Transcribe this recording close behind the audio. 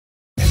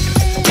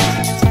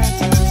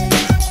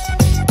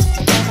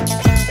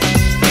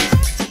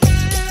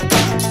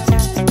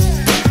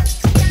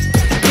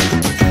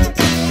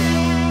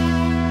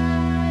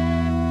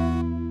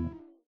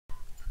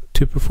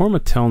perform a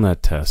Telnet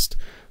test,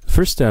 the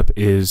first step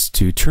is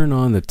to turn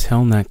on the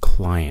Telnet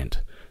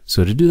client.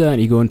 So to do that,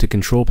 you go into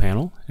Control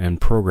Panel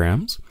and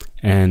Programs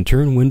and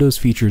turn Windows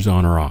features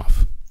on or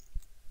off.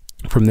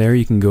 From there,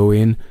 you can go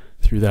in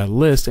through that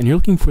list and you're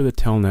looking for the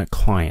Telnet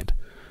client.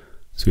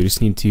 So we just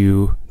need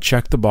to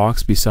check the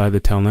box beside the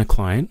Telnet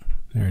client.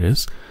 There it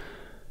is.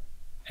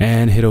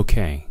 And hit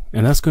OK.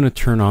 And that's going to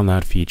turn on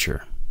that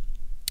feature.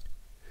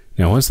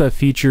 Now, once that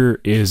feature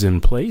is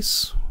in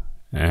place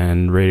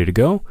and ready to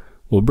go,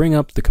 we'll bring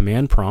up the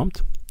command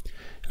prompt.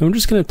 And I'm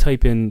just going to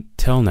type in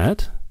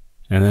Telnet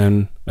and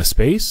then a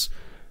space,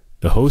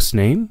 the host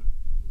name,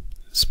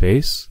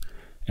 space,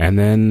 and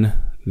then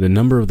the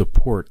number of the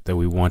port that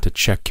we want to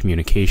check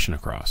communication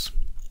across.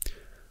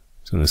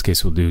 So in this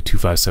case, we'll do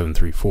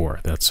 25734.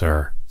 That's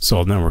our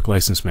Solid Network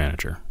License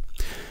Manager.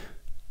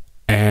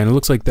 And it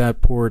looks like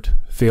that port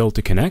failed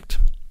to connect.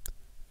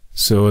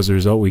 So as a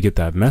result, we get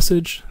that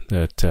message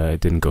that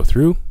it didn't go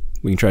through.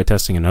 We can try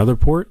testing another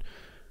port.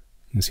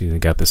 You can see they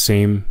got the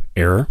same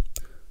error.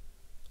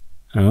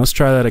 And let's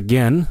try that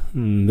again.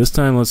 And this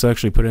time, let's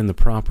actually put in the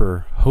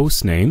proper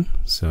host name.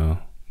 So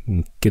we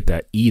can get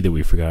that E that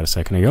we forgot a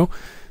second ago.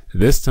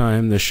 This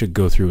time, this should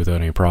go through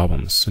without any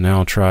problems. So now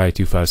I'll try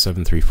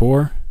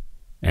 25734.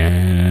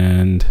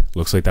 And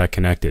looks like that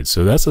connected.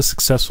 So that's a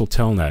successful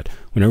Telnet.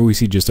 Whenever we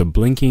see just a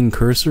blinking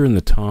cursor in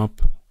the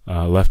top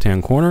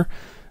left-hand corner,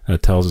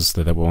 that tells us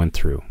that that went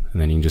through. And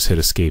then you can just hit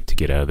escape to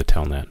get out of the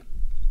Telnet.